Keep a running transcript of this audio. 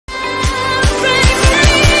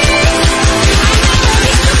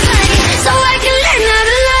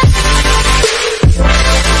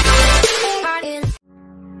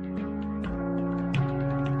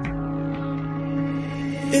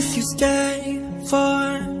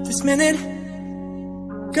for this minute.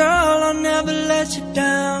 Girl, I'll never let you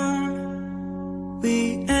down. We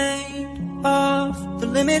ain't off the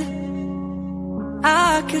limit.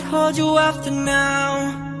 I could hold you after now.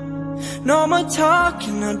 No more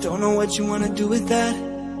talking, I don't know what you wanna do with that.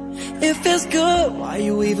 It feels good, why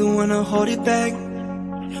you even wanna hold it back?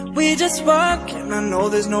 We just work and I know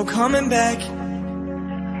there's no coming back.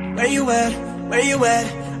 Where you at? Where you at?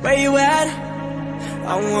 Where you at?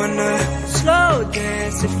 I wanna slow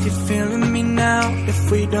dance if you're feeling me now. If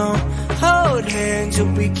we don't hold hands,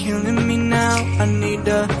 you'll be killing me now. I need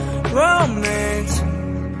a romance,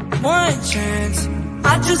 one chance.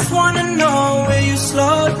 I just wanna know where you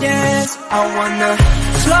slow dance. I wanna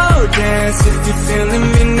slow dance if you're feeling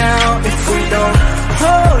me now. If we don't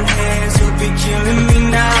hold hands, you'll be killing me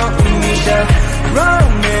now. We need a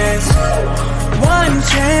romance, one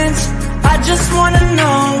chance. I just wanna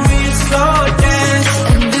know where you slow dance.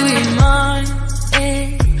 And do you mind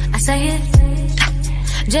if I say it?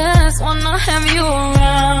 Just wanna have you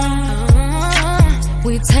around.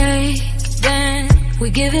 We take, then we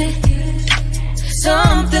give it.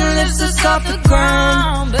 Something lifts us off the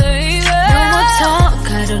ground, baby. No more talk,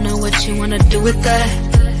 I don't know what you wanna do with that.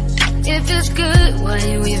 If it's good, why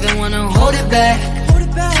you even wanna hold it back?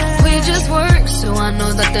 We just work, so I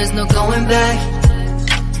know that there's no going back.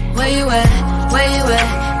 Where you at? Where you at?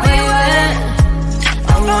 Where you at?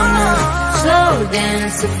 I wanna slow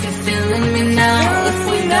dance if you're feeling me now. If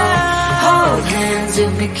we don't hold hands,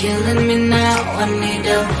 you'll be killing me now. I need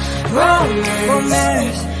a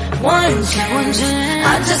romance, one chance.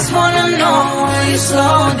 I just wanna know where you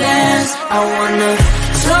slow dance. I wanna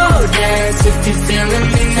slow dance if you're feeling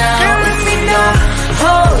me now. If we don't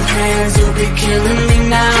hold hands, you'll be killing me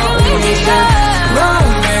now. We need a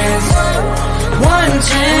romance, one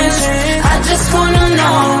chance. I just wanna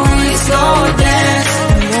know where you slow dance.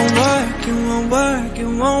 It won't work, it won't work,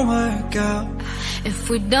 it won't work out if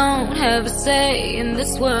we don't have a say in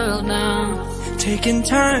this world now. Taking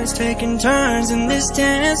turns in this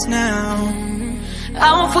dance now. I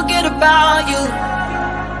won't forget about you.